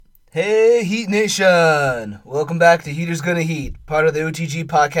Hey, Heat Nation! Welcome back to Heaters Gonna Heat, part of the OTG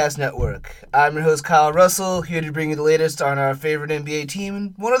Podcast Network. I'm your host, Kyle Russell, here to bring you the latest on our favorite NBA team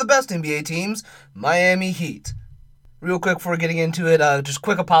and one of the best NBA teams, Miami Heat. Real quick before getting into it, just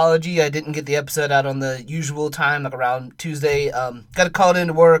quick apology. I didn't get the episode out on the usual time, like around Tuesday. Got called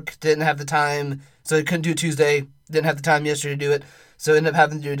into work, didn't have the time, so I couldn't do it Tuesday. Didn't have the time yesterday to do it, so ended up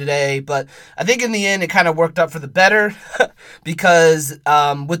having to do it today. But I think in the end, it kind of worked out for the better because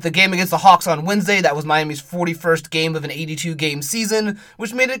with the game against the Hawks on Wednesday, that was Miami's 41st game of an 82-game season,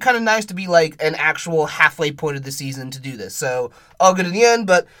 which made it kind of nice to be like an actual halfway point of the season to do this. So all good in the end,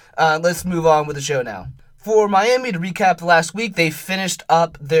 but let's move on with the show now. For Miami, to recap the last week, they finished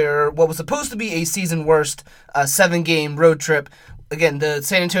up their, what was supposed to be a season worst 7-game road trip. Again, the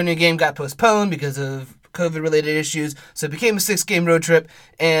San Antonio game got postponed because of COVID-related issues, so it became a 6-game road trip,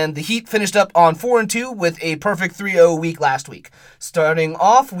 and the Heat finished up on 4-2 with a perfect 3-0 week last week. Starting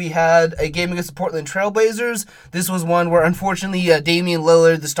off, we had a game against the Portland Trailblazers. This was one where, unfortunately, Damian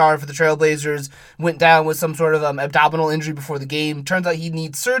Lillard, the star for the Trailblazers, went down with some sort of abdominal injury before the game. Turns out he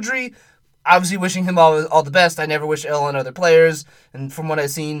needs surgery. Obviously, wishing him all the best. I never wish ill on other players, and from what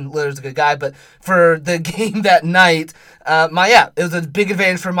I've seen, Lillard's a good guy. But for the game that night, it was a big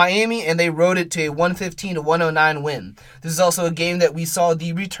advantage for Miami, and they rode it to a 115-109 win. This is also a game that we saw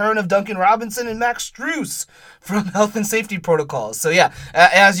the return of Duncan Robinson and Max Strus from health and safety protocols. So yeah,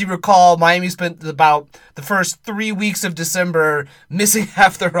 as you recall, Miami spent about the first 3 weeks of December missing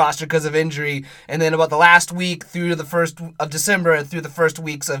half their roster because of injury, and then about the last week through to the 1st of December and through the first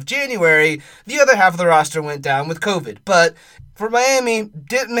weeks of January, the other half of the roster went down with COVID. But for Miami,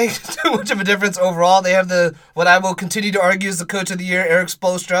 didn't make too much of a difference overall. They have what I will continue to argue is the coach of the year, Eric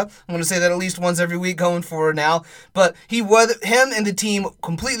Spoelstra. I'm going to say that at least once every week going forward now. But him and the team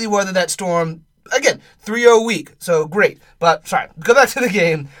completely weathered that storm. Again, 3-0 week, so great. But, sorry, go back to the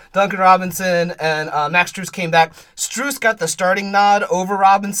game. Duncan Robinson and Max Strus came back. Strus got the starting nod over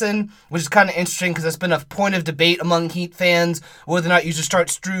Robinson, which is kind of interesting because it's been a point of debate among Heat fans whether or not you should start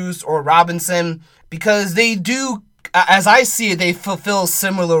Strus or Robinson, because they do, as I see it, they fulfill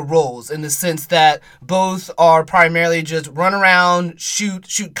similar roles in the sense that both are primarily just run around, shoot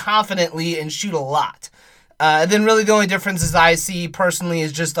confidently, and shoot a lot. Then really the only differences I see personally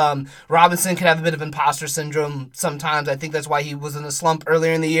is just Robinson can have a bit of imposter syndrome sometimes. I think that's why he was in a slump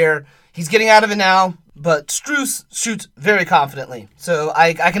earlier in the year. He's getting out of it now, but Strus shoots very confidently. So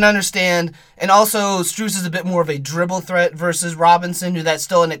I can understand. And also Strus is a bit more of a dribble threat versus Robinson, who that's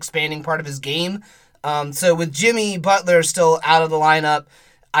still an expanding part of his game. So with Jimmy Butler still out of the lineup,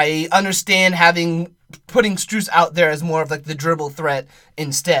 I understand putting Strus out there as more of like the dribble threat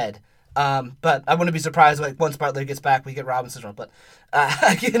instead. But I wouldn't be surprised once Butler gets back, we get Robinson on. But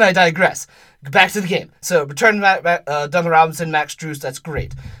again, I digress. Back to the game. So returning back Duncan Robinson, Max Strus, that's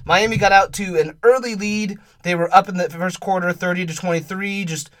great. Miami got out to an early lead. They were up in the first quarter, 30-23.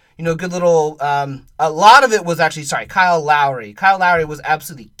 Just good little. A lot of it was actually Kyle Lowry. Kyle Lowry was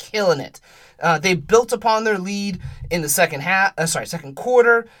absolutely killing it. They built upon their lead in the second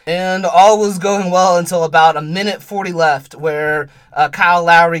quarter, and all was going well until about a minute 40 left, where Kyle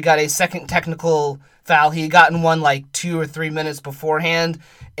Lowry got a second technical foul. He had gotten one like 2 or 3 minutes beforehand,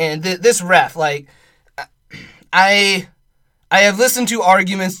 and this ref, I have listened to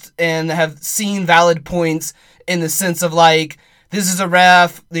arguments and have seen valid points in the sense of this is a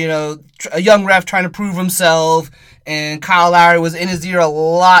ref, a young ref trying to prove himself, and Kyle Lowry was in his ear a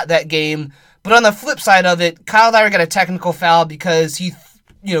lot that game. But on the flip side of it, Kyle Lowry got a technical foul because he,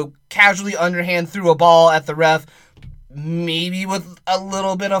 casually underhand threw a ball at the ref, maybe with a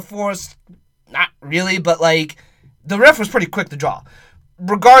little bit of force. Not really, but the ref was pretty quick to draw.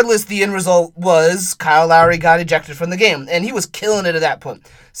 Regardless, the end result was Kyle Lowry got ejected from the game, and he was killing it at that point.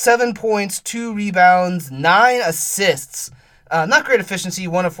 7 points, 2 rebounds, 9 assists. Not great efficiency,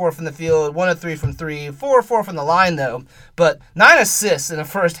 1 of 4 from the field, 1 of 3 from 3, 4 of 4 from the line though, but 9 assists in the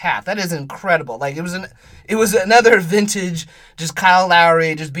first half. That is incredible. It was another vintage, just Kyle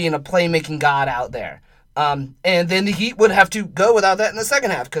Lowry just being a playmaking god out there. And then the Heat would have to go without that in the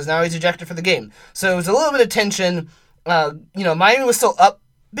second half because now he's ejected for the game. So it was a little bit of tension. Miami was still up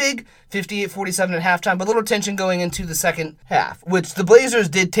big, 58-47 at halftime, but a little tension going into the second half, which the Blazers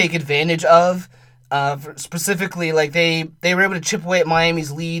did take advantage of. Specifically, they were able to chip away at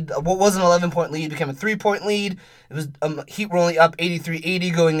Miami's lead. What was an 11-point lead became a 3-point lead. It was Heat were only up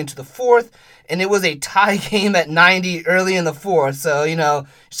 83-80 going into the fourth, and it was a tie game at 90 early in the fourth. So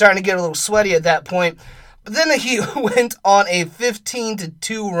starting to get a little sweaty at that point. But then the Heat went on a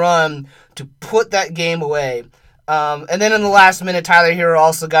 15-2 run to put that game away. And then in the last minute, Tyler Hero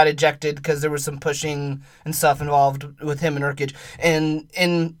also got ejected because there was some pushing and stuff involved with him and Nurkic. And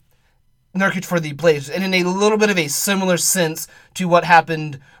Nurkic for the Blazers, and in a little bit of a similar sense to what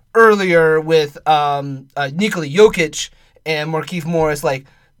happened earlier with Nikola Jokic and Markieff Morris. Like,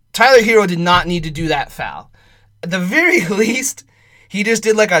 Tyler Hero did not need to do that foul. At the very least, he just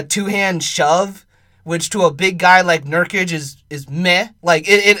did like a two-hand shove, which to a big guy like Nurkic is meh. Like,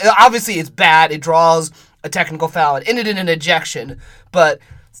 it obviously it's bad. It draws a technical foul. It ended in an ejection, but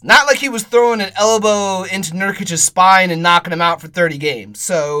it's not like he was throwing an elbow into Nurkic's spine and knocking him out for 30 games.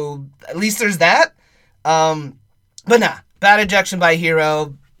 So at least there's that. But nah, bad ejection by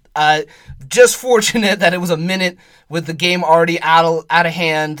Hero. Just fortunate that it was a minute with the game already out of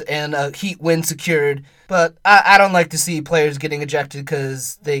hand and a Heat win secured. But I don't like to see players getting ejected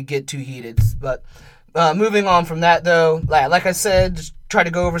because they get too heated. But moving on from that, though, like I said, just try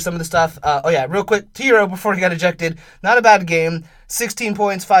to go over some of the stuff. Real quick, Hero, before he got ejected, not a bad game. 16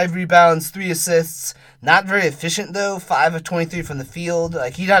 points, 5 rebounds, 3 assists. Not very efficient, though. 5 of 23 from the field.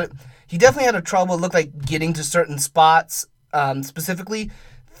 Like, he definitely had a trouble, it looked like, getting to certain spots, specifically.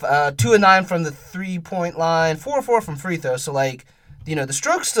 2 of 9 from the 3-point line, 4 of 4 from free throw. So, like, the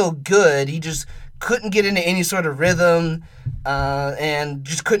stroke's still good. He just couldn't get into any sort of rhythm, and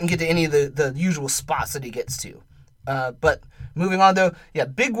just couldn't get to any of the usual spots that he gets to. But moving on, though,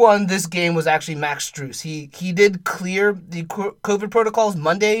 big one this game was actually Max Strus. He did clear the COVID protocols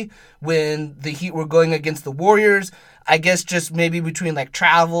Monday when the Heat were going against the Warriors. I guess just maybe between, like,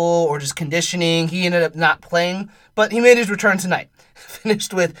 travel or just conditioning, he ended up not playing. But he made his return tonight.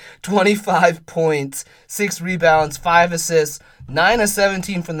 Finished with 25 points, 6 rebounds, 5 assists, 9 of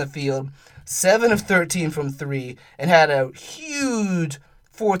 17 from the field, 7 of 13 from 3, and had a huge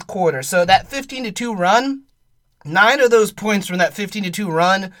fourth quarter. So that 15-2 run, 9 of those points from that 15-2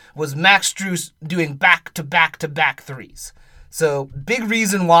 run was Max Strus doing back-to-back-to-back threes. So big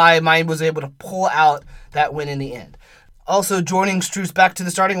reason why Miami was able to pull out that win in the end. Also joining Strus back to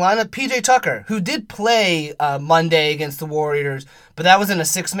the starting lineup, PJ Tucker, who did play Monday against the Warriors, but that was in a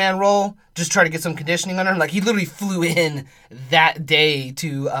 6-man role, just try to get some conditioning under him. Like, he literally flew in that day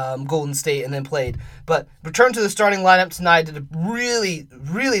to Golden State and then played. But returned to the starting lineup tonight, did a really,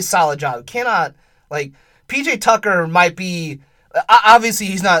 really solid job. PJ Tucker might be, obviously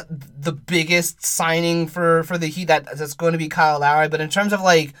he's not the biggest signing for the Heat, that's going to be Kyle Lowry, but in terms of,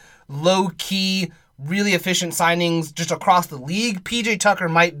 like, low-key, really efficient signings just across the league, PJ Tucker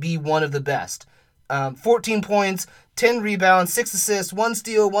might be one of the best. 14 points, 10 rebounds, 6 assists, 1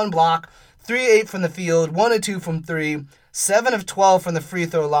 steal, 1 block, 3-8 from the field, 1 of 2 from 3, 7 of 12 from the free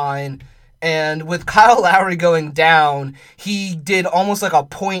throw line. And with Kyle Lowry going down, he did almost like a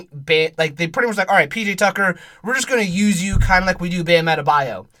point ban. Like, they pretty much like, all right, PJ Tucker, we're just going to use you kind of like we do Bam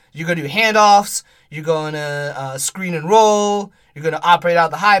Adebayo. You're going to do handoffs. You're going to screen and roll. You're going to operate out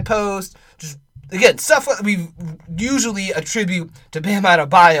the high post. Just, again, stuff that we usually attribute to Bam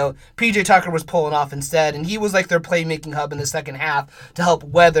Adebayo, PJ Tucker was pulling off instead, and he was like their playmaking hub in the second half to help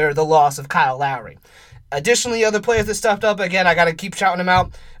weather the loss of Kyle Lowry. Additionally, other players that stepped up, again, I got to keep shouting them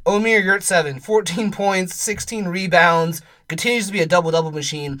out. Omer Yurtseven, 14 points, 16 rebounds, continues to be a double-double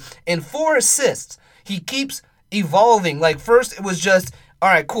machine, and 4 assists. He keeps evolving. Like, first it was just, all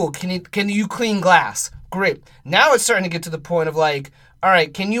right, cool, can you clean glass? Great. Now it's starting to get to the point of, like, all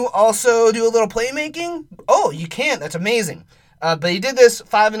right, can you also do a little playmaking? Oh, you can. That's amazing. But he did this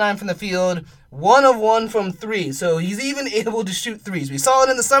 5 of 9 from the field, 1 of 1 from 3. So he's even able to shoot threes. We saw it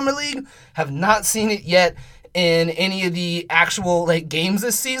in the Summer League. Have not seen it yet in any of the actual games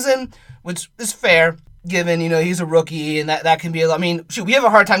this season, which is fair, given, he's a rookie and that can be we have a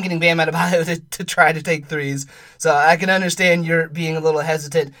hard time getting Bam Adebayo to try to take threes. So I can understand you're being a little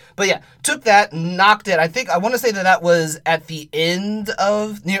hesitant. But yeah, took that, knocked it. I want to say that was at the end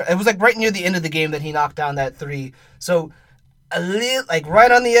it was right near the end of the game that he knocked down that 3. So a little,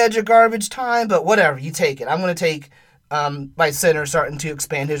 right on the edge of garbage time, but whatever, you take it. I'm going to take my center starting to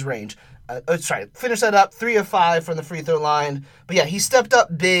expand his range. Let's try to finish that up, 3 of 5 from the free throw line. But yeah, he stepped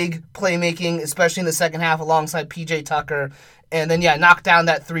up big playmaking, especially in the second half alongside PJ Tucker. And then, knocked down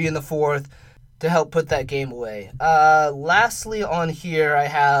that 3 in the fourth to help put that game away. Lastly on here, I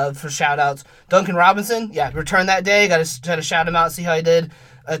have, for shout-outs, Duncan Robinson. Yeah, returned that day. Got to shout him out, see how he did.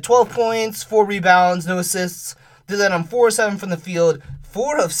 12 points, 4 rebounds, no assists. Did that on 4 of 7 from the field,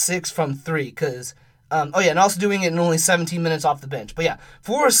 4 of 6 from 3, because... and also doing it in only 17 minutes off the bench. But yeah,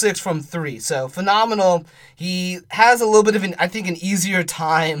 4 or 6 from 3. So phenomenal. He has a little bit of an easier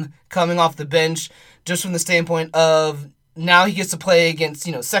time coming off the bench, just from the standpoint of now he gets to play against,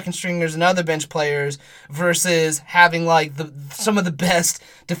 second stringers and other bench players versus having some of the best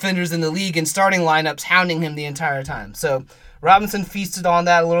defenders in the league and starting lineups hounding him the entire time. So Robinson feasted on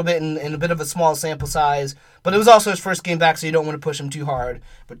that a little bit in a bit of a small sample size, But it was also his first game back, so you don't want to push him too hard.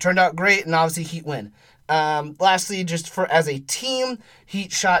 But turned out great, and obviously Heat win. Lastly, just as a team,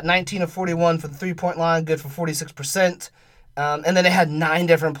 Heat shot 19 of 41 for the three-point line, good for 46%. And then it had 9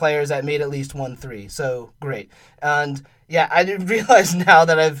 different players that made at least 1 3, so great. And yeah, I didn't realize now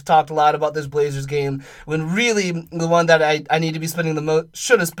that I've talked a lot about this Blazers game, when really the one that I need to be spending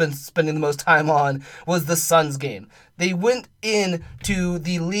should have been spending the most time on was the Suns game. They went in to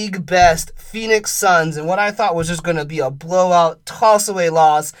the league best Phoenix Suns and what I thought was just going to be a blowout, toss-away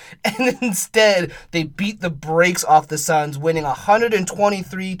loss, and instead they beat the brakes off the Suns, winning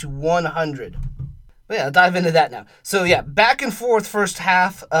 123-100. But yeah, I'll dive into that now. So yeah, back and forth first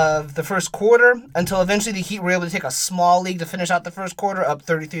half of the first quarter until eventually the Heat were able to take a small lead to finish out the first quarter, up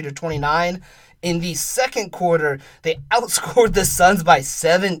 33-29. In the second quarter, they outscored the Suns by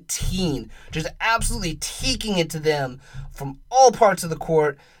 17, just absolutely taking it to them from all parts of the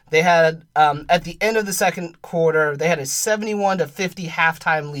court. They had, at the end of the second quarter, they had a 71-50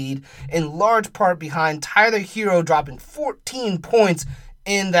 halftime lead, in large part behind Tyler Hero dropping 14 points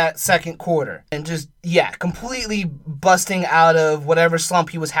in that second quarter, and just completely busting out of whatever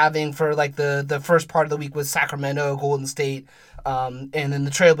slump he was having for like the first part of the week with Sacramento, Golden State, and then the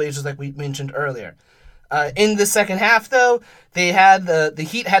Trailblazers, like we mentioned earlier. In the second half, though, they had the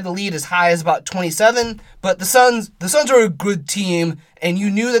Heat had the lead as high as about 27, but the Suns are a good team, and you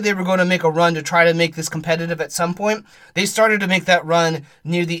knew that they were going to make a run to try to make this competitive at some point. They started to make that run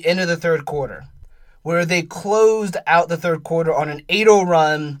near the end of the third quarter, where they closed out the third quarter on an 8-0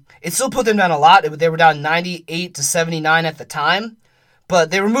 run. It still put them down a lot. They were down 98-79 at the time, but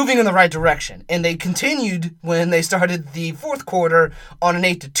they were moving in the right direction. And they continued when they started the fourth quarter on an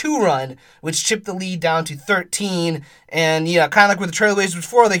 8-2 run, which chipped the lead down to 13. And kind of like with the Trailblazers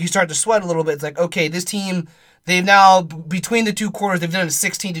before, like you start to sweat a little bit. It's like, okay, this team, they've now, between the two quarters, they've done a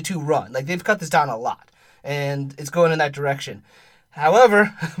 16-2 run. Like, they've cut this down a lot, and it's going in that direction.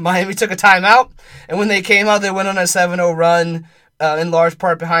 However, Miami took a timeout, and when they came out, they went on a 7-0 run, in large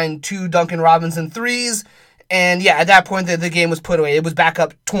part behind 2 Duncan Robinson threes. And yeah, at that point, the game was put away. It was back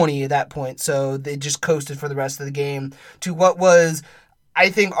up 20 at that point, so they just coasted for the rest of the game to what was, I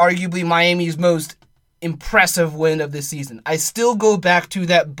think, arguably Miami's most impressive win of this season. I still go back to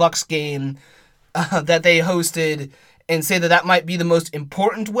that Bucks game that they hosted and say that might be the most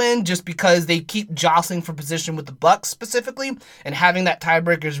important win, just because they keep jostling for position with the Bucks specifically, and having that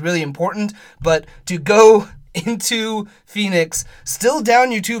tiebreaker is really important. But to go into Phoenix, still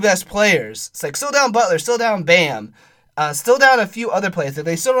down your 2 best players, it's like still down Butler, still down Bam, still down a few other players.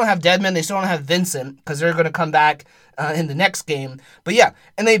 They still don't have Dedmon, they still don't have Vincent, because they're going to come back in the next game. But yeah,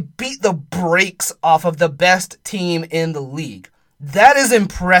 and they beat the brakes off of the best team in the league. That is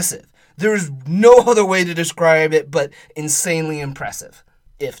impressive. There's no other way to describe it but insanely impressive,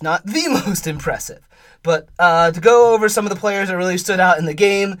 if not the most impressive. But to go over some of the players that really stood out in the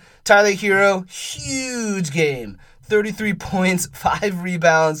game, Tyler Hero, huge game. 33 points, 5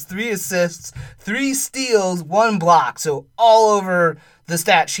 rebounds, 3 assists, 3 steals, 1 block. So all over the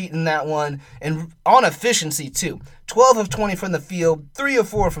stat sheet in that one. And on efficiency, too. 12 of 20 from the field, 3 of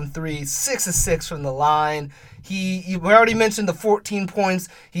 4 from 3, 6 of 6 from the line. We already mentioned the 14 points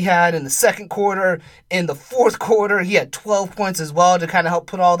he had in the second quarter. In the fourth quarter, he had 12 points as well to kind of help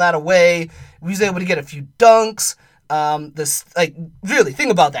put all that away. He was able to get a few dunks. Really,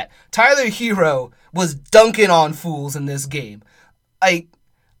 think about that. Tyler Hero was dunking on fools in this game. I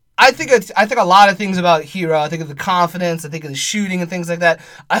think a lot of things about Hero. I think of the confidence. I think of the shooting and things like that.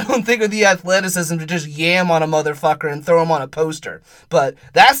 I don't think of the athleticism to just yam on a motherfucker and throw him on a poster. But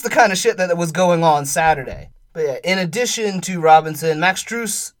that's the kind of shit that was going on Saturday. But yeah, in addition to Robinson, Max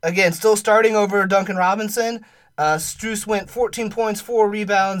Strus, again, still starting over Duncan Robinson. Strus went 14 points, 4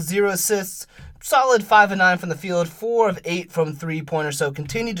 rebounds, 0 assists, solid 5 of 9 from the field, 4 of 8 from three-pointers, so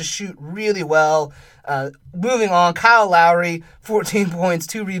continued to shoot really well. Moving on, Kyle Lowry, 14 points,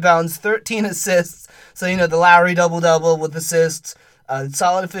 2 rebounds, 13 assists. So, the Lowry double-double with assists.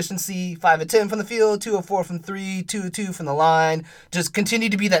 Solid efficiency, 5 of 10 from the field, 2 of 4 from 3, 2 of 2 from the line. Just continue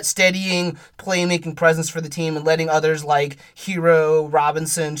to be that steadying, playmaking presence for the team and letting others like Hero,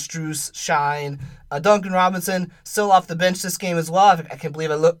 Robinson, Strus shine. Duncan Robinson still off the bench this game as well. I can't believe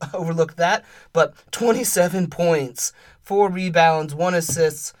I overlooked that. But 27 points, 4 rebounds, 1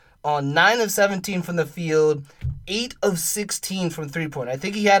 assist on 9 of 17 from the field, 8 of 16 from three-point. I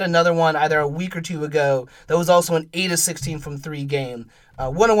think he had another one either a week or 2 ago that was also an 8 of 16 from 3 game.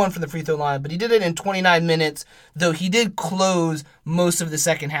 1-1 from the free throw line, but he did it in 29 minutes, though he did close most of the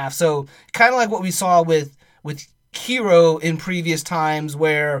second half. So kind of like what we saw with Hero in previous times,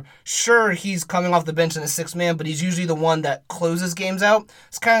 where sure, he's coming off the bench in a 6-man, but he's usually the one that closes games out.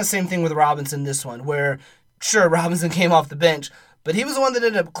 It's kind of the same thing with Robinson this one, where sure, Robinson came off the bench, but he was the one that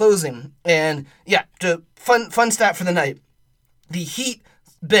ended up closing. And yeah, fun stat for the night. The Heat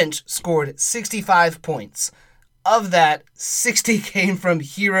bench scored 65 points. Of that, 60 came from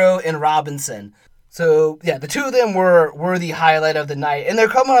Hero and Robinson. So, yeah, the two of them were the highlight of the night. And they're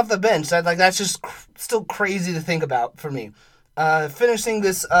coming off the bench. That's just still crazy to think about for me. Finishing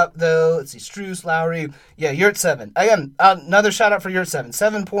this up, though, let's see, Strus, Lowry. Yeah, Yurt 7. Again, another shout-out for Yurt 7.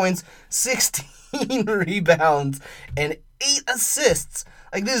 7 points, 16 rebounds, and 8 assists.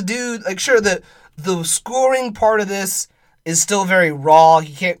 Like, this dude, like, sure, the scoring part of this is still very raw.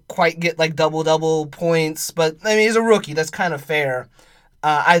 He can't quite get, like, double-double points. But, I mean, he's a rookie. That's kind of fair.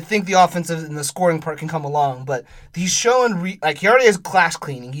 I think the offensive and the scoring part can come along, but he's showing he already has class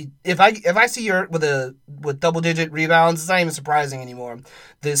cleaning. If I see Yurt with double digit rebounds, it's not even surprising anymore.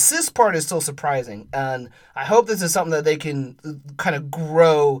 The assist part is still surprising, and I hope this is something that they can kind of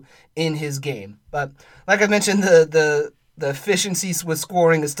grow in his game. But like I mentioned, the efficiency with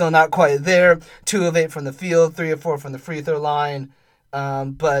scoring is still not quite there. 2 of 8 from the field, 3 of 4 from the free throw line,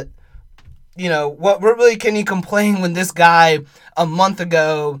 but. You know, what really can you complain when this guy a month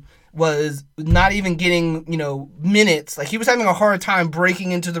ago was not even getting, minutes? Like, he was having a hard time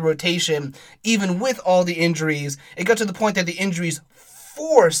breaking into the rotation, even with all the injuries. It got to the point that the injuries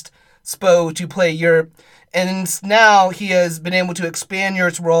forced Spo to play Yurt, and now he has been able to expand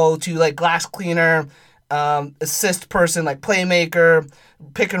Yurt's role to, like, glass cleaner, assist person, like, playmaker,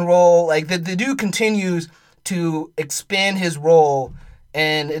 pick and roll. Like, the dude continues to expand his role.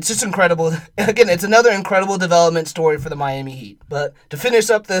 And it's just incredible. Again, it's another incredible development story for the Miami Heat. But to finish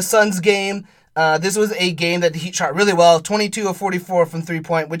up the Suns game, this was a game that the Heat shot really well. 22 of 44 from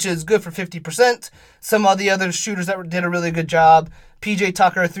three-point, which is good for 50%. Some of the other shooters that did a really good job. PJ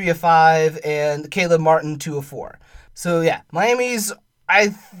Tucker, 3 of 5, and Caleb Martin, 2 of 4. So, yeah, Miami's, I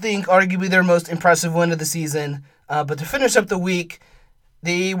think, arguably their most impressive win of the season. But to finish up the week,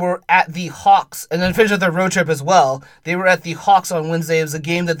 they were at the Hawks, and then finished up their road trip as well. They were at the Hawks on Wednesday. It was a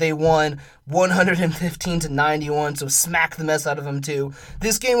game that they won 115-91, so smacked the mess out of them too.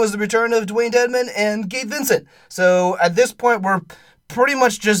 This game was the return of Dwayne Dedmon and Gabe Vincent. So at this point, we're pretty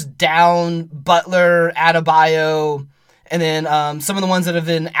much just down Butler, Adebayo, and then some of the ones that have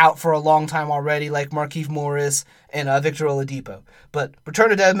been out for a long time already, like Markieff Morris and Victor Oladipo. But return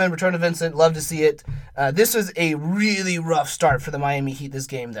to Dedmon, return to Vincent, love to see it. This was a really rough start for the Miami Heat this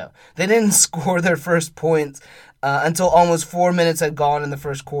game, though. They didn't score their first points until almost 4 minutes had gone in the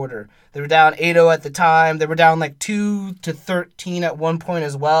first quarter. They were down 8-0 at the time. They were down like 2-13 at one point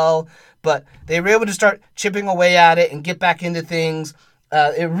as well. But they were able to start chipping away at it and get back into things.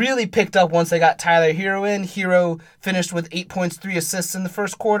 It really picked up once they got Tyler Hero in. Hero finished with 8 points, 3 assists in the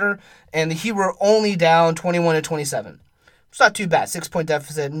first quarter, and the Heat were only down 21-27. It's not too bad. 6-point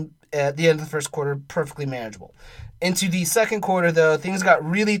deficit at the end of the first quarter, perfectly manageable. Into the second quarter, though, things got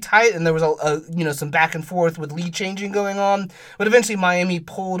really tight, and there was some back and forth with lead changing going on. But eventually, Miami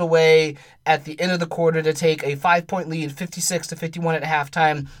pulled away at the end of the quarter to take a 5-point lead, 56-51 at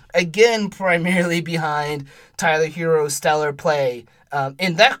halftime. Again, primarily behind Tyler Hero's stellar play.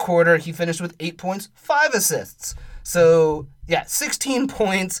 In that quarter, he finished with 8 points, 5 assists. So, yeah, 16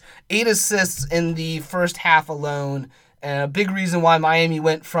 points, 8 assists in the first half alone. And a big reason why Miami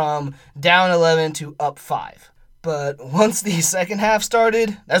went from down 11 to up 5. But once the second half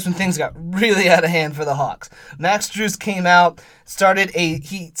started, that's when things got really out of hand for the Hawks. Max Strus came out,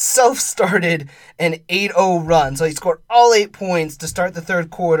 he self-started an 8-0 run. So he scored all 8 points to start the third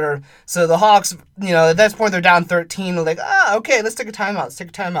quarter. So the Hawks, at that point they're down 13. They're like, okay, let's take a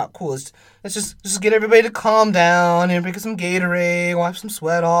timeout. Cool, let's just get everybody to calm down and drink some Gatorade, wipe some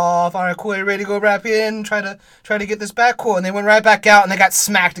sweat off. All right, cool, everybody go back in, try to get this back. Cool. And they went right back out and they got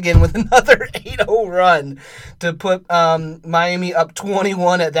smacked again with another 8-0 run to put Miami up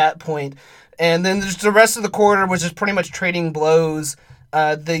 21 at that point. And then just the rest of the quarter was just pretty much trading blows.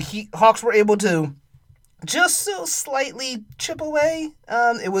 The Hawks were able to just so slightly chip away.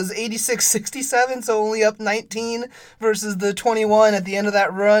 It was 86-67, so only up 19 versus the 21 at the end of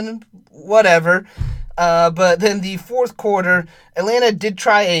that run. Whatever. But then the fourth quarter, Atlanta did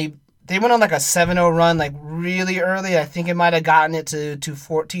they went on like a 7-0 run like really early. I think it might have gotten it to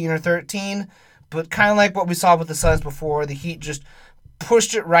 14 or 13. But kind of like what we saw with the Suns before, the Heat just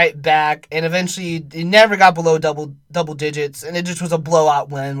pushed it right back, and eventually it never got below double digits, and it just was a blowout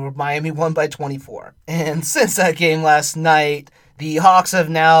win where Miami won by 24. And since that game last night, the Hawks have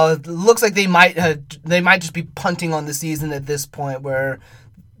now, looks like they might just be punting on the season at this point where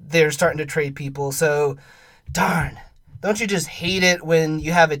they're starting to trade people. So, darn, don't you just hate it when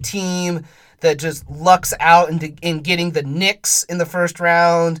you have a team that just lucks out in getting the Knicks in the first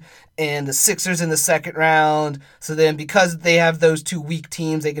round and the Sixers in the second round. So then because they have those two weak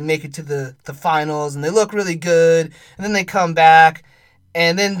teams, they can make it to the finals, and they look really good. And then they come back,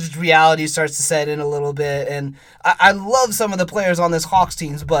 and then reality starts to set in a little bit. And I love some of the players on this Hawks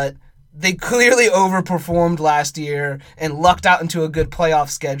teams, but they clearly overperformed last year and lucked out into a good playoff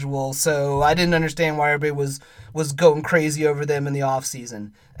schedule. So I didn't understand why everybody was going crazy over them in the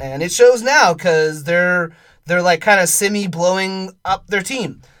offseason. And it shows now because they're like kind of semi-blowing up their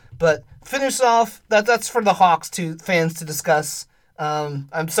team. But finish off, that's for the Hawks fans to discuss.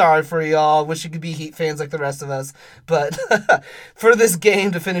 I'm sorry for y'all. Wish you could be Heat fans like the rest of us. But for this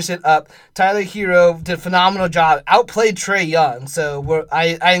game, to finish it up, Tyler Hero did a phenomenal job. Outplayed Trae Young. So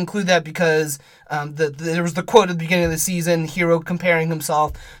I include that because there was the quote at the beginning of the season, Hero comparing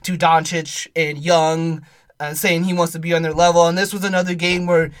himself to Doncic and Young, saying he wants to be on their level. And this was another game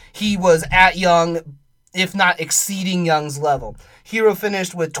where he was at Young, if not exceeding Young's level. Hero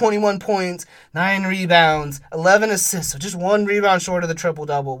finished with 21 points, 9 rebounds, 11 assists, so just 1 rebound short of the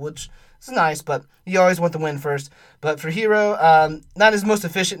triple-double, which is nice, but you always want the win first. But for Hero, not his most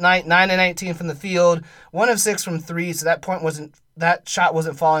efficient night, 9 of 19 from the field, 1 of 6 from 3, so that shot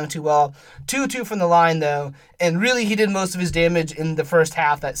wasn't falling too well. 2-2 from the line, though, and really he did most of his damage in the first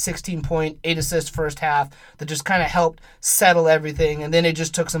half, that 16-point, 8 assist first half that just kind of helped settle everything, and then it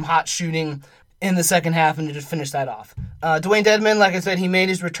just took some hot shooting in the second half and to just finish that off. Dwayne Dedmon, like I said, he made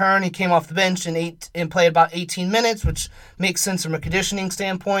his return. He came off the bench and played about 18 minutes, which makes sense from a conditioning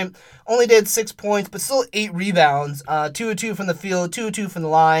standpoint. Only did 6 points, but still 8 rebounds. 2 of 2 from the field, 2 of 2 from the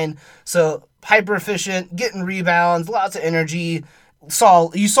line. So hyper efficient, getting rebounds, lots of energy. You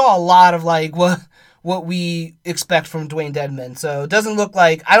saw a lot of like what we expect from Dwayne Dedmon. So it doesn't look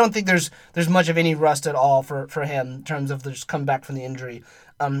like, I don't think there's much of any rust at all for him in terms of just coming back from the injury.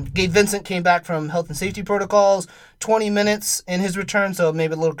 Gabe Vincent came back from health and safety protocols, 20 minutes in his return, so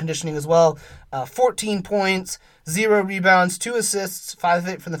maybe a little conditioning as well. 14 points, 0 rebounds, 2 assists, 5 of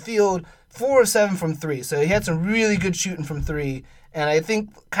 8 from the field, 4 of 7 from 3. So he had some really good shooting from 3. And I think,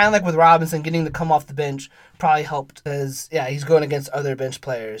 kind of like with Robinson, getting to come off the bench probably helped as, he's going against other bench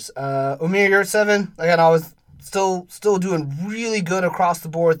players. Omer Yurtseven, again, I was still doing really good across the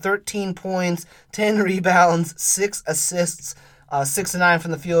board. 13 points, 10 rebounds, 6 assists, 6 of 9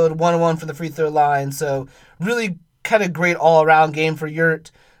 from the field, 1 of 1 from the free throw line. So really kind of great all-around game for Yurt.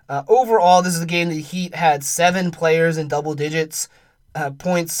 Overall, this is a game the Heat had 7 players in double digits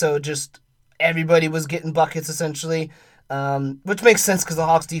points, so just everybody was getting buckets essentially, which makes sense because the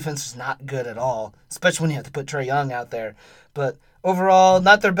Hawks defense is not good at all, especially when you have to put Trae Young out there. But overall,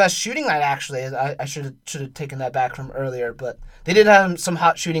 not their best shooting night, actually. I should have taken that back from earlier, but they did have some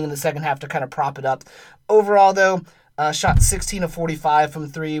hot shooting in the second half to kind of prop it up. Overall, though, shot 16 of 45 from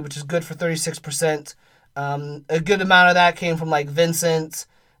 3, which is good for 36%. A good amount of that came from like Vincent,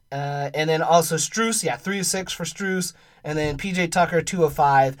 and then also Strus, 3 of 6 for Strus, and then PJ Tucker, 2 of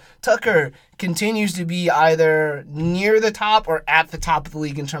 5. Tucker continues to be either near the top or at the top of the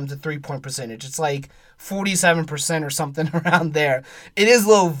league in terms of 3-point percentage. It's like 47% or something around there. It is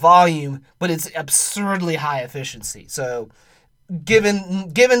low volume, but it's absurdly high efficiency. So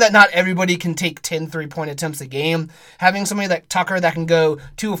given that not everybody can take 10 3-point attempts a game, having somebody like Tucker that can go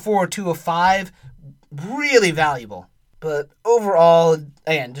 2 of 4, 2 of 5, really valuable. But overall,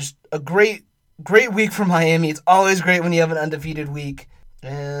 again, just a great week for Miami. It's always great when you have an undefeated week.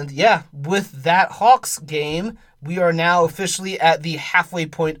 And with that Hawks game, we are now officially at the halfway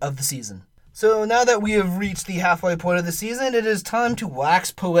point of the season. So now that we have reached the halfway point of the season, it is time to wax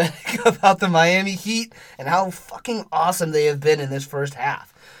poetic about the Miami Heat and how fucking awesome they have been in this first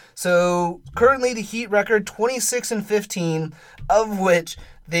half. So currently the Heat record 26-15, of which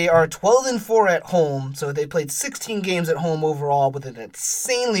they are 12-4 at home. So they played 16 games at home overall with an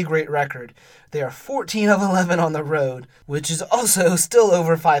insanely great record. They are 14 of 11 on the road, which is also still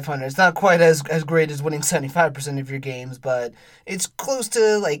over 500. It's not quite as great as winning 75% of your games, but it's close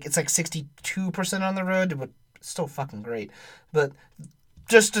to it's like 62% on the road, but still fucking great. But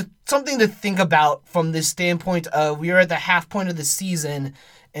just something to think about from this standpoint of we are at the half point of the season,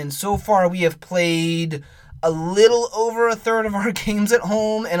 and so far we have played a little over a third of our games at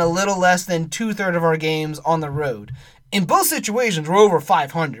home and a little less than 2/3 of our games on the road. In both situations, we're over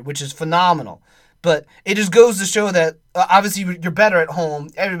 500, which is phenomenal. But it just goes to show that, obviously, you're better at home.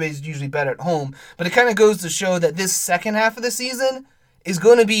 Everybody's usually better at home. But it kind of goes to show that this second half of the season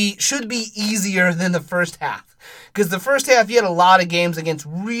should be easier than the first half. Because the first half, you had a lot of games against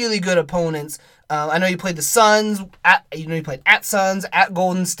really good opponents. I know you played the Suns, you played at Suns, at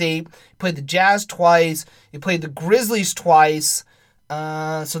Golden State. You played the Jazz twice. You played the Grizzlies twice.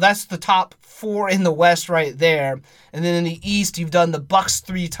 So that's the top 4 in the West right there. And then in the East, you've done the Bucks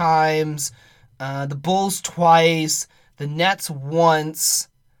 3 times, the Bulls twice, the Nets once.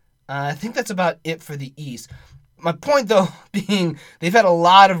 I think that's about it for the East. My point, though, being they've had a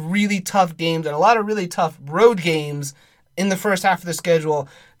lot of really tough games and a lot of really tough road games in the first half of the schedule.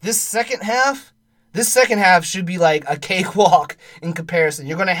 This second half should be like a cakewalk in comparison.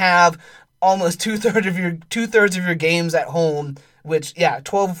 You're going to have almost two-thirds of your games at home, which,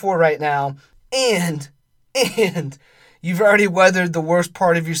 12-4 right now. And you've already weathered the worst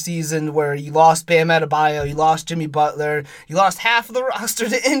part of your season where you lost Bam Adebayo, you lost Jimmy Butler, you lost half of the roster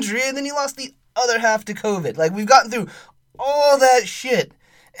to injury, and then you lost the other half to COVID. Like, we've gotten through all that shit.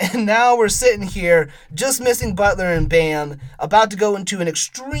 And now we're sitting here just missing Butler and Bam, about to go into an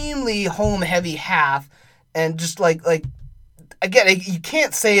extremely home-heavy half, and just like again, you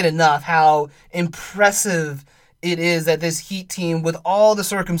can't say it enough how impressive it is that this Heat team, with all the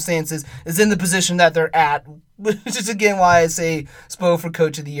circumstances, is in the position that they're at, which is again why I say Spo for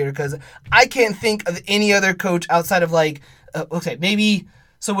Coach of the Year, because I can't think of any other coach outside of maybe,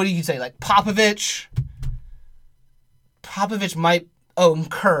 so what do you say, like Popovich might,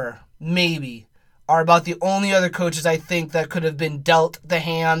 Kerr, maybe, are about the only other coaches I think that could have been dealt the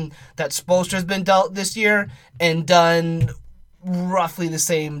hand that Spoelstra's been dealt this year and done roughly the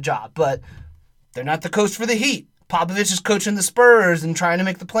same job. But they're not the coach for the Heat. Popovich is coaching the Spurs and trying to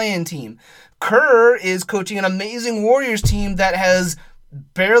make the play-in team. Kerr is coaching an amazing Warriors team that has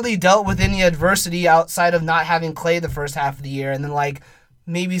barely dealt with any adversity outside of not having Klay the first half of the year, and then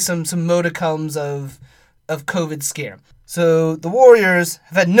maybe some modicums of COVID scare. So the Warriors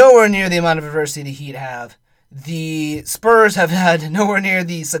have had nowhere near the amount of adversity the Heat have. The Spurs have had nowhere near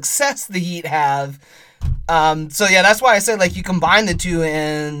the success the Heat have. That's why I said you combine the two,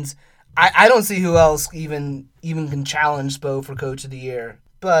 and I don't see who else even can challenge Spo for Coach of the Year.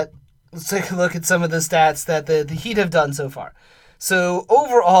 But let's take a look at some of the stats that the Heat have done so far. So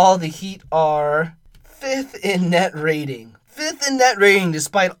overall, the Heat are 5th in net rating. 5th in net rating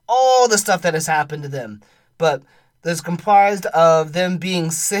despite all the stuff that has happened to them. But that's comprised of them being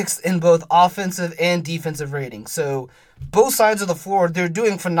 6th in both offensive and defensive rating. So both sides of the floor, they're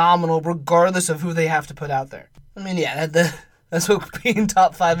doing phenomenal regardless of who they have to put out there. I mean, that's what being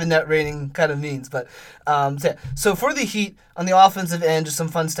top 5 in net rating kind of means. But so for the Heat, on the offensive end, just some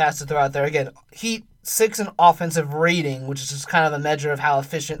fun stats to throw out there. Again, Heat 6 in offensive rating, which is just kind of a measure of how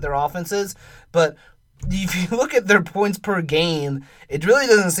efficient their offense is. But if you look at their points per game, it really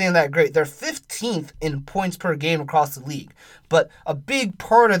doesn't seem that great. They're 15th in points per game across the league. But a big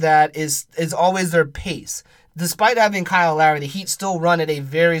part of that is always their pace. Despite having Kyle Lowry, the Heat still run at a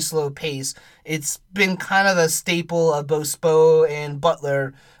very slow pace. It's been kind of a staple of both Spo and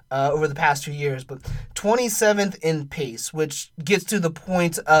Butler over the past few years. But 27th in pace, which gets to the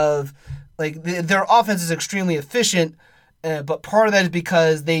point of their offense is extremely efficient, but part of that is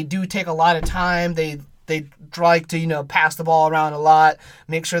because they do take a lot of time. They like to pass the ball around a lot,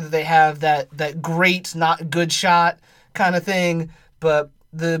 make sure that they have that great, not good shot kind of thing. But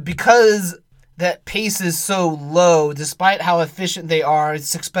because that pace is so low, despite how efficient they are,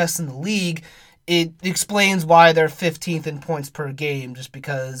 it's 6th best in the league, it explains why they're 15th in points per game, just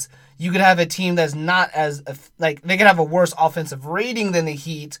because you could have a team that's not as, they could have a worse offensive rating than the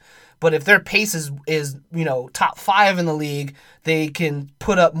Heat, but if their pace is top 5 in the league, they can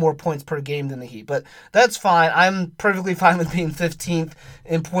put up more points per game than the Heat. But that's fine. I'm perfectly fine with being 15th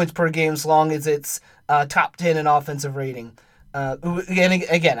in points per game as long as it's top 10 in offensive rating.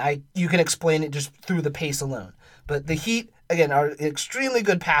 Again, you can explain it just through the pace alone. But the Heat, again, are an extremely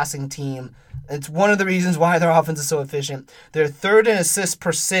good passing team. It's one of the reasons why their offense is so efficient. They're 3rd in assist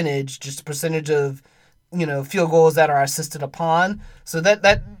percentage, just a percentage of field goals that are assisted upon. So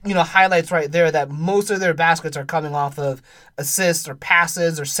that highlights right there that most of their baskets are coming off of assists or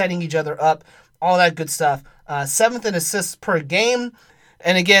passes or setting each other up, all that good stuff. 7th in assists per game.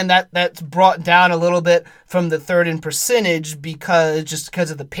 And again, that's brought down a little bit from the 3rd in percentage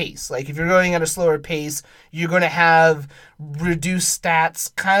because of the pace. If you're going at a slower pace, you're going to have reduced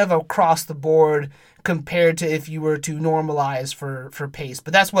stats kind of across the board compared to if you were to normalize for pace.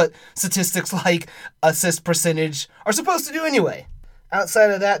 But that's what statistics like assist percentage are supposed to do anyway. Outside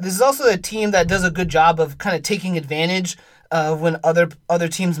of that, this is also a team that does a good job of kind of taking advantage when other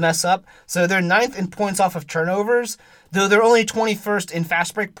teams mess up. So they're 9th in points off of turnovers, though they're only 21st in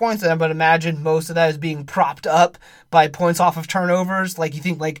fast break points, and I would imagine most of that is being propped up by points off of turnovers. Like, you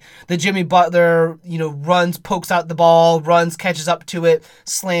think like the Jimmy Butler, runs, pokes out the ball, runs, catches up to it,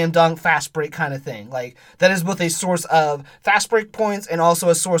 slam dunk, fast break kind of thing. Like, that is both a source of fast break points and also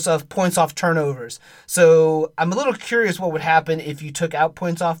a source of points off turnovers. So I'm a little curious what would happen if you took out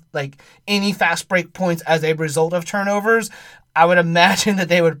points off, like any fast break points as a result of turnovers. I would imagine that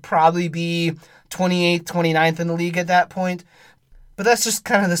they would probably be 28th, 29th in the league at that point. But that's just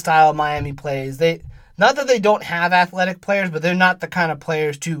kind of the style Miami plays. Not that they don't have athletic players, but they're not the kind of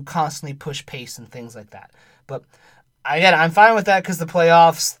players to constantly push pace and things like that. But again, I'm fine with that because the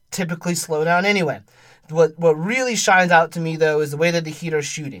playoffs typically slow down anyway. What really shines out to me, though, is the way that the Heat are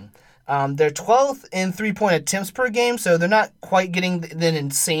shooting. They're 12th in three-point attempts per game, so they're not quite getting an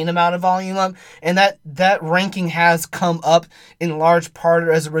insane amount of volume up, and that ranking has come up in large part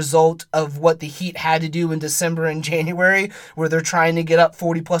as a result of what the Heat had to do in December and January, where they're trying to get up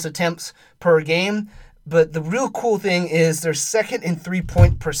 40-plus attempts per game. But the real cool thing is they're second in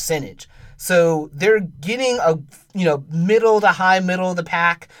three-point percentage. So they're getting a middle to high middle of the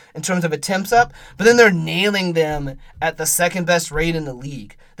pack in terms of attempts up, but then they're nailing them at the second best rate in the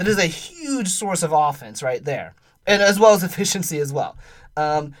league. That is a huge source of offense right there, and as well as efficiency as well.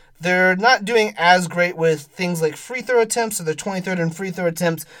 They're not doing as great with things like free throw attempts, so they're 23rd in free throw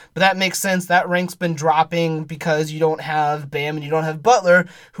attempts, but that makes sense. That rank's been dropping because you don't have Bam and you don't have Butler,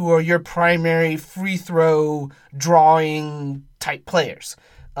 who are your primary free throw drawing type players.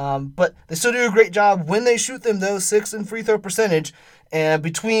 But they still do a great job when they shoot them, though, 6th in free throw percentage. And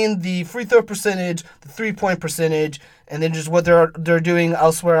between the free throw percentage, the 3-point percentage, and then just what they're doing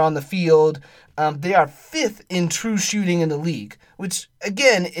elsewhere on the field, they are 5th in true shooting in the league, which,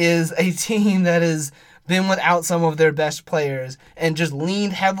 again, is a team that has been without some of their best players and just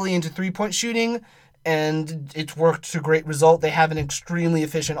leaned heavily into 3-point shooting, and it's worked to great result. They have an extremely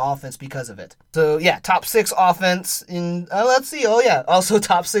efficient offense because of it. So, yeah, top 6 offense in, also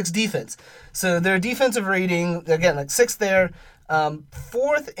top 6 defense. So their defensive rating, again, like 6th there,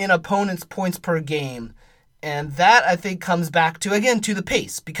 4th in opponents' points per game. And that, I think, comes back to, again, to the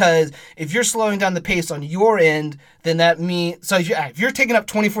pace. Because if you're slowing down the pace on your end, then that means... So if you're taking up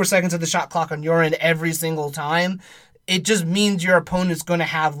 24 seconds of the shot clock on your end every single time, it just means your opponent's going to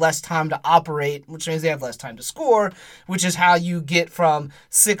have less time to operate, which means they have less time to score, which is how you get from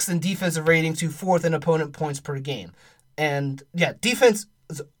 6th in defensive rating to 4th in opponent points per game. And, yeah, defense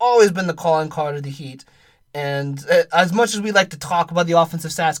has always been the calling card of the Heat. And as much as we like to talk about the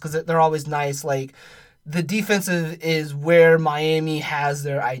offensive stats, because they're always nice, like... The defensive is where Miami has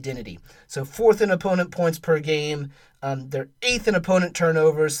their identity. So 4th in opponent points per game. They're 8th in opponent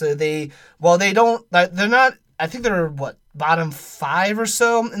turnovers. So they're not, I think they're bottom 5 or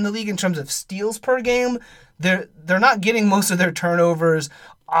so in the league in terms of steals per game. They're not getting most of their turnovers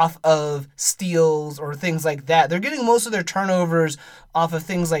off of steals or things like that. They're getting most of their turnovers off of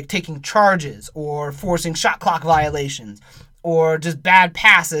things like taking charges or forcing shot clock violations, or just bad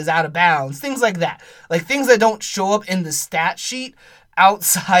passes out of bounds, things like that. Like things that don't show up in the stat sheet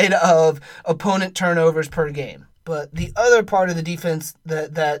outside of opponent turnovers per game. But the other part of the defense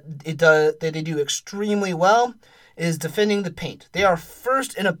that they do extremely well is defending the paint. They are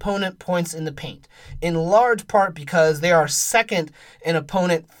 1st in opponent points in the paint, in large part because they are 2nd in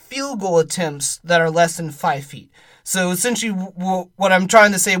opponent field goal attempts that are less than 5 feet. So essentially what I'm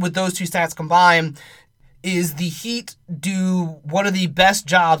trying to say with those two stats combined is the Heat do one of the best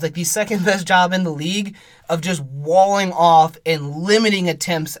jobs, like the second best job in the league, of just walling off and limiting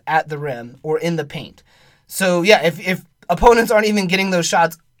attempts at the rim or in the paint. So, yeah, if opponents aren't even getting those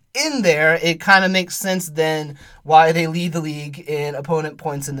shots in there, it kind of makes sense then why they lead the league in opponent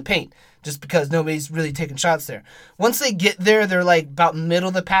points in the paint, just because nobody's really taking shots there. Once they get there, they're like about middle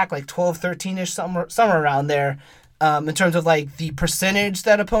of the pack, like 12, 13-ish, somewhere around there. In terms of like the percentage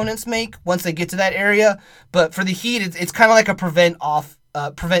that opponents make once they get to that area. But for the Heat, it's kind of like a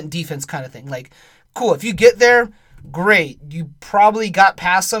prevent defense kind of thing. Like, cool, if you get there, great. You probably got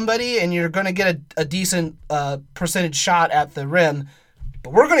past somebody and you're going to get a decent percentage shot at the rim.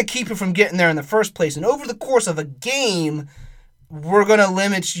 But we're going to keep you from getting there in the first place. And over the course of a game, we're going to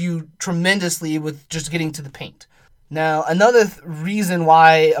limit you tremendously with just getting to the paint. Now, another reason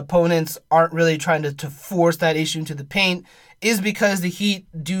why opponents aren't really trying to force that issue into the paint is because the Heat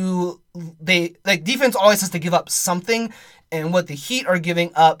defense always has to give up something, and what the Heat are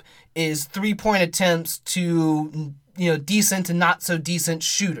giving up is 3-point attempts to, decent to not so decent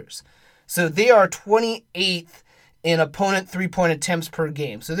shooters. So they are 28th in opponent 3-point attempts per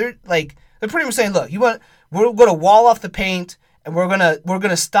game. So they're pretty much saying, look, we're going to wall off the paint, and we're going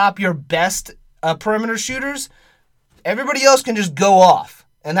to stop your best perimeter shooters. everybody else can just go off.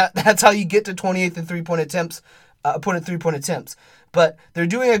 And that's how you get to 28th in three-point attempts, opponent three-point attempts. But they're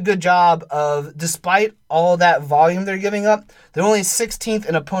doing a good job of, despite all that volume they're giving up, they're only 16th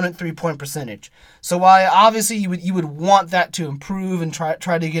in opponent three-point percentage. So while obviously you would want that to improve and try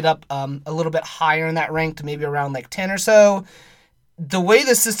to get up a little bit higher in that rank to maybe around like 10 or so, the way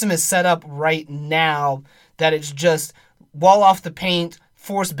the system is set up right now, that it's just wall off the paint,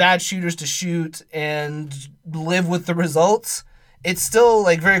 force bad shooters to shoot, and live with the results, it still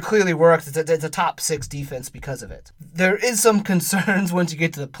like very clearly works. It's a top 6 defense because of it. There is some concerns once you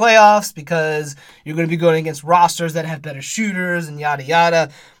get to the playoffs because you're going to be going against rosters that have better shooters and yada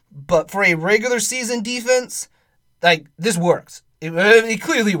yada. But for a regular season defense, like this works. It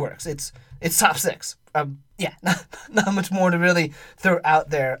clearly works. It's top 6. Not much more to really throw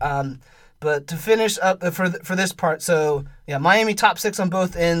out there. But to finish up for this part, so yeah, Miami top 6 on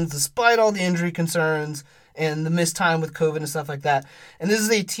both ends, despite all the injury concerns and the missed time with COVID and stuff like that. And this is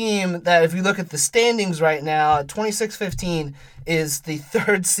a team that, if you look at the standings right now, 26-15 is the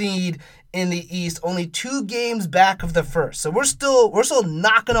 3rd seed in the East, only 2 games back of the first. So we're still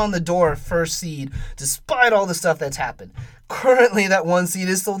knocking on the door of 1st seed, despite all the stuff that's happened. Currently, that 1 seed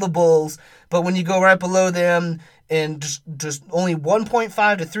is still the Bulls, but when you go right below them, and just only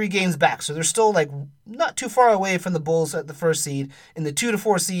 1.5 to 3 games back. So they're still like not too far away from the Bulls at the 1st seed. In the 2 to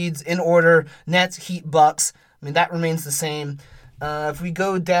 4 seeds in order, Nets, Heat, Bucks. I mean, that remains the same. If we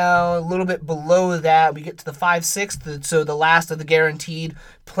go down a little bit below that, we get to the 5-6, so the last of the guaranteed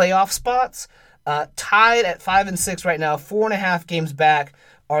playoff spots. Tied at 5 and 6 right now, 4.5 games back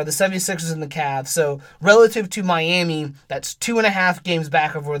are the 76ers and the Cavs. So relative to Miami, that's 2.5 games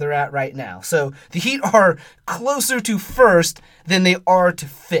back of where they're at right now. So the Heat are closer to 1st than they are to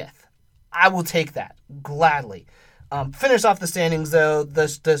 5th. I will take that gladly. Finish off the standings though.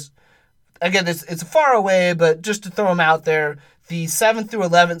 It's far away, but just to throw them out there, the 7th through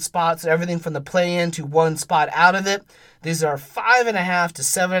 11th spots, everything from the play-in to 1 spot out of it, these are 5.5 to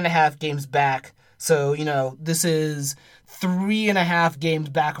 7.5 games back. So, this is 3.5 games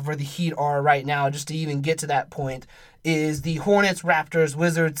back of where the Heat are right now, just to even get to that point, is the Hornets, Raptors,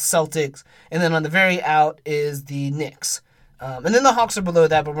 Wizards, Celtics, and then on the very out is the Knicks. And then the Hawks are below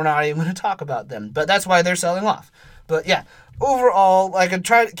that, but we're not even going to talk about them. But that's why they're selling off. But yeah, overall, like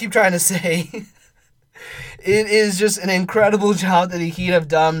I keep trying to say, it is just an incredible job that the Heat have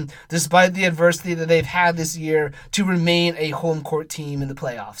done, despite the adversity that they've had this year, to remain a home court team in the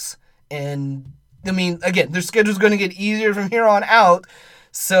playoffs. And I mean, again, their schedule's going to get easier from here on out.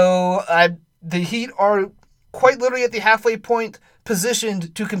 So the Heat are quite literally at the halfway point,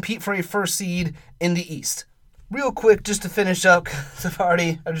 positioned to compete for a 1st seed in the East. Real quick, just to finish up,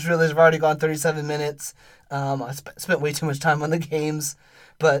 I just realized I've already gone 37 minutes. I spent way too much time on the games.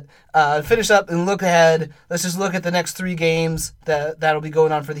 But finish up and look ahead. Let's just look at the next 3 games that'll be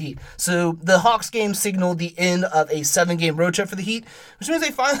going on for the Heat. So the Hawks game signaled the end of a 7-game road trip for the Heat, which means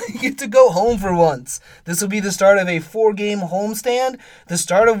they finally get to go home for once. This will be the start of a 4-game homestand, the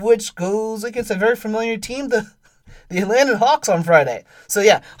start of which goes against a very familiar team, the Atlanta Hawks on Friday. So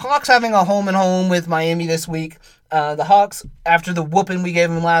yeah, Hawks having a home and home with Miami this week. The Hawks, after the whooping we gave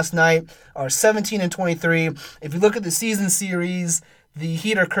them last night, are 17-23. If you look at the season series, the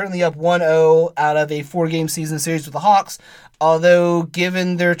Heat are currently up 1-0 out of a 4-game season series with the Hawks, although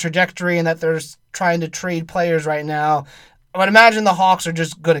given their trajectory and that they're trying to trade players right now, I would imagine the Hawks are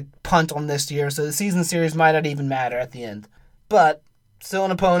just going to punt on this year, so the season series might not even matter at the end. But still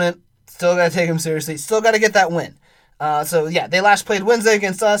an opponent, still got to take them seriously, still got to get that win. So yeah, they last played Wednesday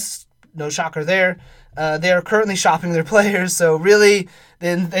against us, no shocker there. They are currently shopping their players, so really,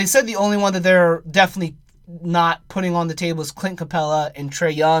 then they said the only one that they're definitely not putting on the table is Clint Capella and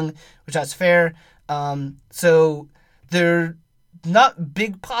Trae Young, which that's fair. So they're not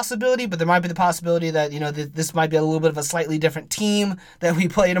big possibility, but there might be the possibility that, this might be a little bit of a slightly different team that we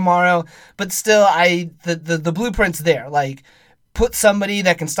play tomorrow. But still, the blueprint's there. Like, put somebody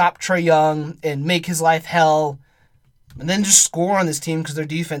that can stop Trae Young and make his life hell, and then just score on this team because their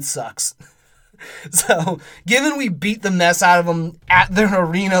defense sucks. So, given we beat the mess out of them at their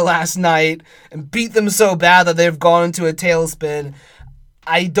arena last night and beat them so bad that they've gone into a tailspin,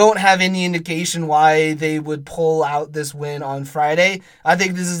 I don't have any indication why they would pull out this win on Friday. I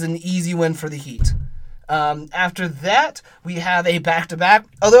think this is an easy win for the Heat. After that, we have a back-to-back,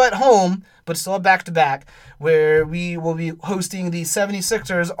 although at home, but still a back-to-back, where we will be hosting the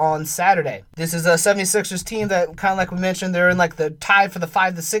 76ers on Saturday. This is a 76ers team that, kind of like we mentioned, they're in like the tie for the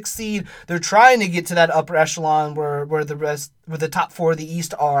 5 to 6 seed. They're trying to get to that upper echelon where the top 4 of the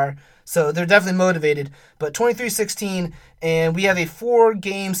East are. So they're definitely motivated. But 23-16, and we have a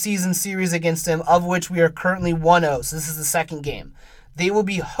 4-game season series against them, of which we are currently 1-0. So this is the second game. They will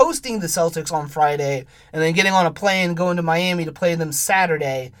be hosting the Celtics on Friday and then getting on a plane, going to Miami to play them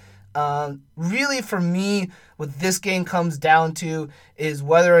Saturday. Really, for me, what this game comes down to is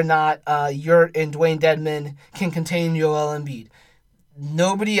whether or not Yurt and Dwayne Dedmon can contain Joel Embiid.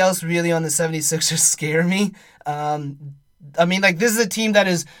 Nobody else really on the 76ers scare me. This is a team that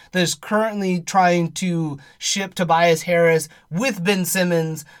is currently trying to ship Tobias Harris with Ben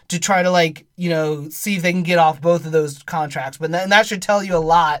Simmons to try to see if they can get off both of those contracts. But that should tell you a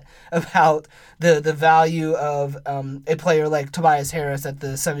lot about the value of a player like Tobias Harris, that the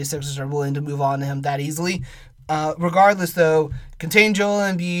 76ers are willing to move on to him that easily. Regardless, though, contain Joel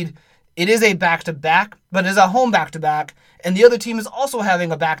Embiid. It is a back-to-back, but it is a home back-to-back. And the other team is also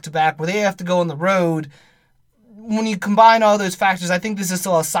having a back-to-back where they have to go on the road. When you combine all those factors, I think this is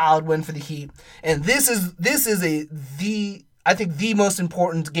still a solid win for the Heat. And this is the most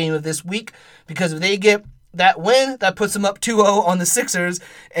important game of this week, because if they get that win, that puts them up 2-0 on the Sixers,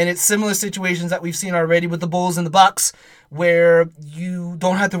 and it's similar situations that we've seen already with the Bulls and the Bucks, where you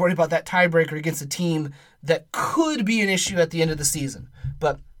don't have to worry about that tiebreaker against a team that could be an issue at the end of the season.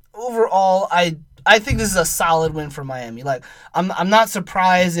 But overall, I think this is a solid win for Miami. I'm not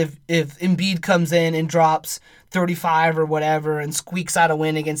surprised if Embiid comes in and drops 35 or whatever and squeaks out a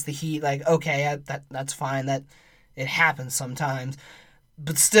win against the Heat. Okay, that's fine. That it happens sometimes.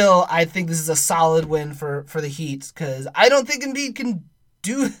 But still, I think this is a solid win for the Heat, because I don't think Embiid can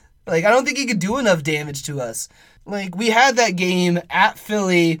do I don't think he could do enough damage to us. We had that game at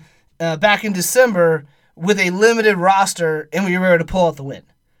Philly back in December with a limited roster, and we were able to pull out the win.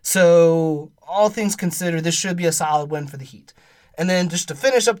 So, all things considered, this should be a solid win for the Heat. And then just to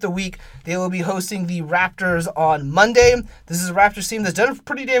finish up the week, they will be hosting the Raptors on Monday. This is a Raptors team that's done a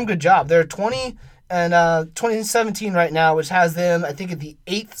pretty damn good job. They're 20-17 right now, which has them, I think, at the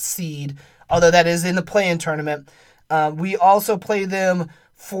 8th seed, although that is in the play-in tournament. We also play them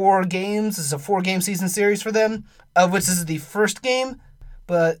 4 games. This is a 4-game season series for them, of which this is the first game.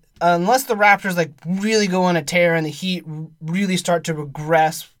 But unless the Raptors really go on a tear and the Heat really start to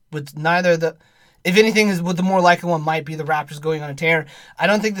regress, with if anything, is what the more likely one might be, the Raptors going on a tear. I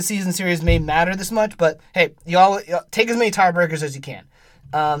don't think the season series may matter this much, but hey, y'all take as many tiebreakers as you can.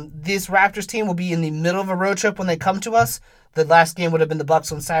 This Raptors team will be in the middle of a road trip when they come to us. The last game would have been the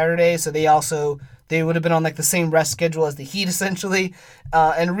Bucks on Saturday, so they would have been on the same rest schedule as the Heat, essentially.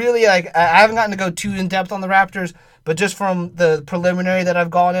 And really, I haven't gotten to go too in depth on the Raptors, but just from the preliminary that I've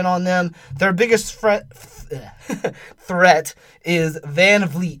gone in on them, their biggest threat is Van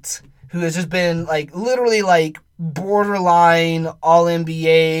Vliet, who has just been literally borderline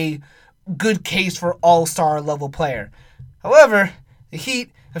All-NBA, good case for all-star level player. However, the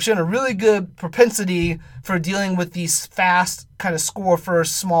Heat have shown a really good propensity for dealing with these fast, kind of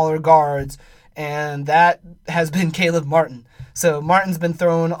score-first, smaller guards, and that has been Caleb Martin. So Martin's been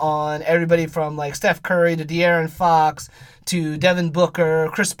thrown on everybody from Steph Curry to De'Aaron Fox to Devin Booker,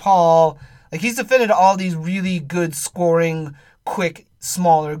 Chris Paul. He's defended all these really good scoring, quick,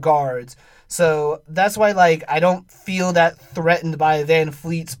 smaller guards. So that's why I don't feel that threatened by Van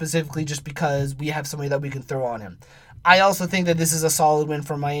Vliet specifically, just because we have somebody that we can throw on him. I also think that this is a solid win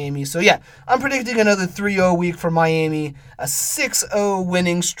for Miami. So yeah, I'm predicting another 3-0 week for Miami, a 6-0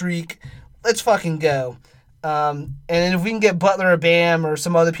 winning streak. Let's fucking go. And if we can get Butler or Bam or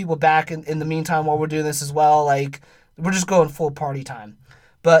some other people back in the meantime while we're doing this as well, we're just going full party time.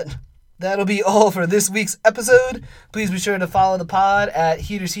 But that'll be all for this week's episode. Please be sure to follow the pod at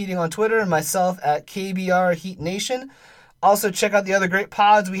Heaters Heating on Twitter and myself at KBR Heat Nation. Also, check out the other great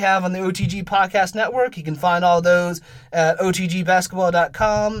pods we have on the OTG Podcast Network. You can find all those at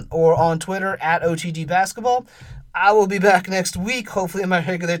otgbasketball.com or on Twitter at OTGBasketball. I will be back next week, hopefully at my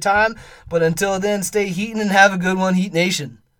regular time. But until then, stay heating and have a good one, Heat Nation.